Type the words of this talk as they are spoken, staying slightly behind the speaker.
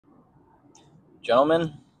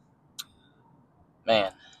Gentlemen,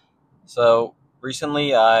 man. So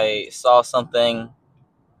recently I saw something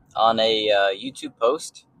on a YouTube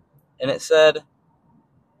post, and it said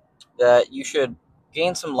that you should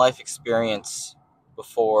gain some life experience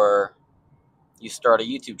before you start a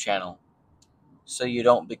YouTube channel so you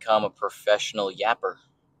don't become a professional yapper.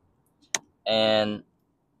 And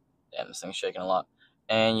damn, this thing's shaking a lot.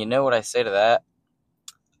 And you know what I say to that?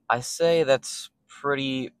 I say that's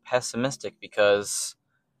pretty pessimistic because,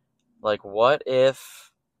 like, what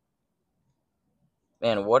if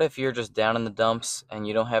you're just down in the dumps and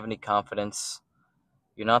you don't have any confidence?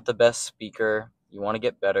 You're not the best speaker. You want to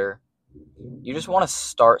get better. You just want to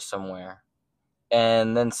start somewhere.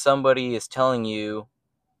 And then somebody is telling you,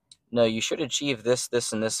 no, you should achieve this,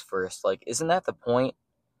 this, and this first. Like, isn't that the point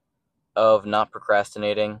of not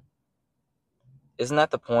procrastinating? Isn't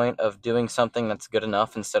that the point of doing something that's good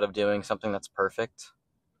enough instead of doing something that's perfect?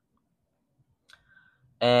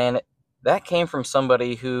 And that came from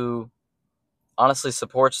somebody who honestly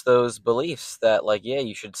supports those beliefs that, like, yeah,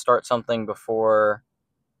 you should start something before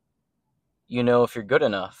you know if you're good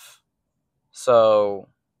enough. So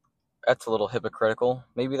that's a little hypocritical.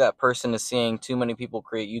 Maybe that person is seeing too many people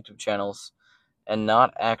create YouTube channels and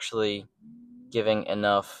not actually giving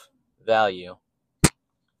enough value.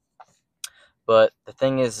 But the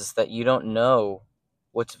thing is that you don't know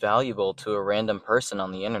what's valuable to a random person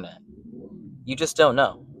on the internet. You just don't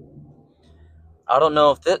know. I don't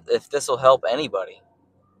know if this will help anybody,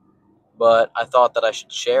 but I thought that I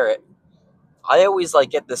should share it. I always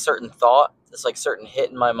get this certain thought, this certain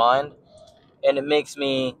hit in my mind, and it makes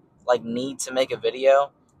me need to make a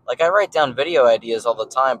video. I write down video ideas all the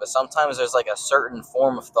time, but sometimes there's a certain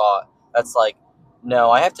form of thought that's no,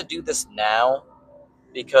 I have to do this now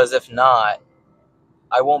because if not,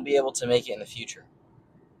 I won't be able to make it in the future.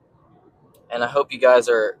 And I hope you guys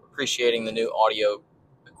are appreciating the new audio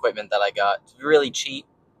equipment that I got. It's really cheap.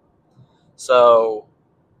 So,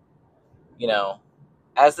 you know,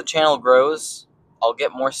 as the channel grows, I'll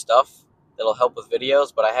get more stuff that'll help with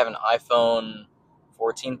videos, but I have an iPhone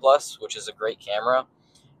 14 Plus, which is a great camera,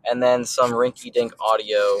 and then some rinky-dink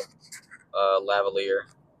audio lavalier.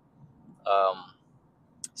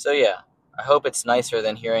 So yeah, I hope it's nicer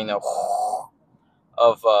than hearing the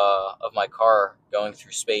of my car going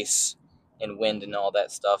through space and wind and all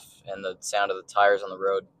that stuff, and the sound of the tires on the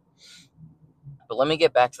road. But let me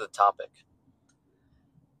get back to the topic.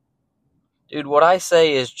 Dude, what I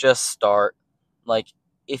say is just start.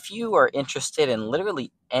 If you are interested in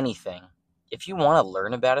literally anything, if you want to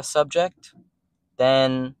learn about a subject,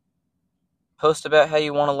 then post about how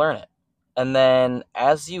you want to learn it. And then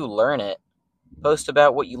as you learn it, post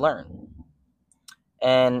about what you learn.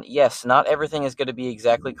 And yes, not everything is going to be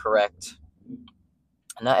exactly correct.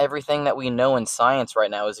 Not everything that we know in science right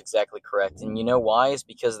now is exactly correct. And you know why? Is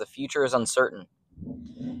because the future is uncertain.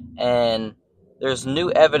 And there's new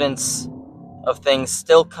evidence of things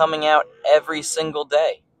still coming out every single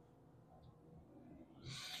day.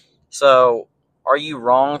 So, are you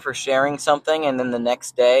wrong for sharing something and then the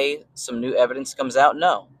next day some new evidence comes out?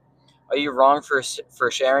 No. Are you wrong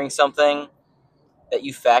for sharing something that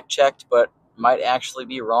you fact-checked but might actually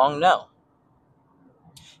be wrong? No.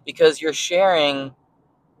 Because you're sharing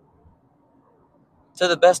to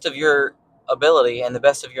the best of your ability and the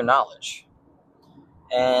best of your knowledge.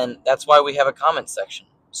 And that's why we have a comment section,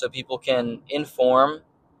 so people can inform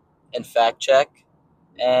and fact-check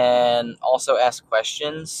and also ask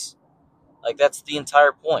questions. That's the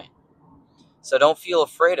entire point. So don't feel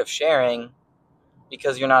afraid of sharing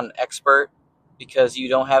because you're not an expert, because you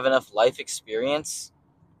don't have enough life experience.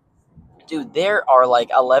 Dude, there are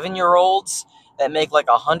 11-year-olds that make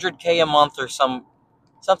 $100K a month or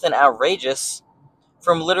something outrageous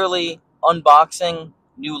from literally unboxing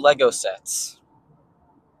new Lego sets.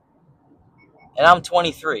 And I'm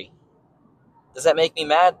 23. Does that make me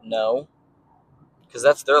mad? No, because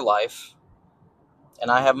that's their life and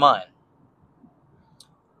I have mine.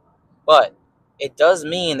 But it does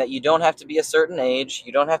mean that you don't have to be a certain age,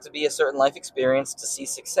 you don't have to be a certain life experience to see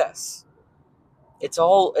success. It's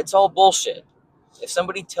all bullshit. If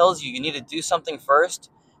somebody tells you need to do something first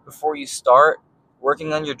before you start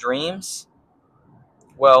working on your dreams,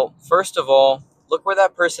 well, first of all, look where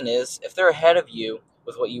that person is. If they're ahead of you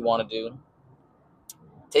with what you want to do,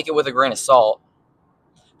 take it with a grain of salt.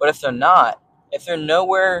 But if they're not, if they're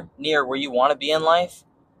nowhere near where you want to be in life,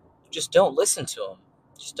 just don't listen to them.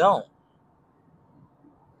 Just don't.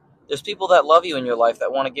 There's people that love you in your life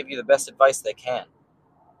that want to give you the best advice they can.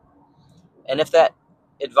 And if that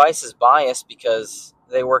advice is biased because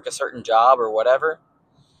they work a certain job or whatever,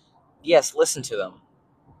 yes, listen to them.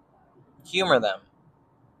 Humor them.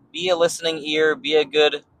 Be a listening ear, be a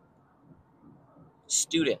good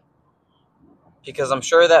student, because I'm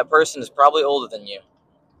sure that person is probably older than you.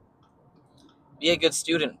 Be a good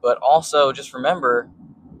student, but also just remember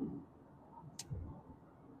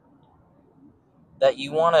that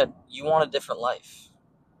you want a different life.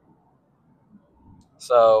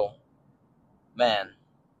 So, man,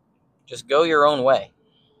 just go your own way.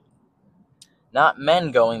 Not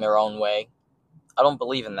men going their own way. I don't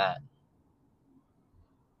believe in that.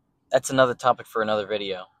 That's another topic for another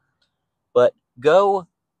video. But go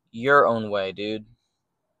your own way, dude.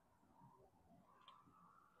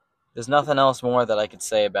 There's nothing else more that I could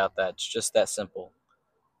say about that. It's just that simple.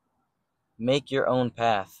 Make your own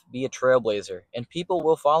path. Be a trailblazer. And people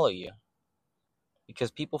will follow you. Because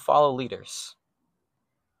people follow leaders.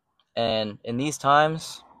 And in these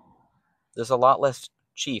times, there's a lot less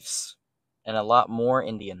chiefs and a lot more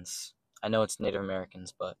Indians. I know it's Native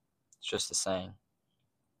Americans, but it's just a saying.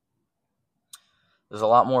 There's a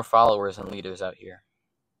lot more followers and leaders out here.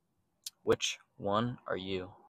 Which one are you?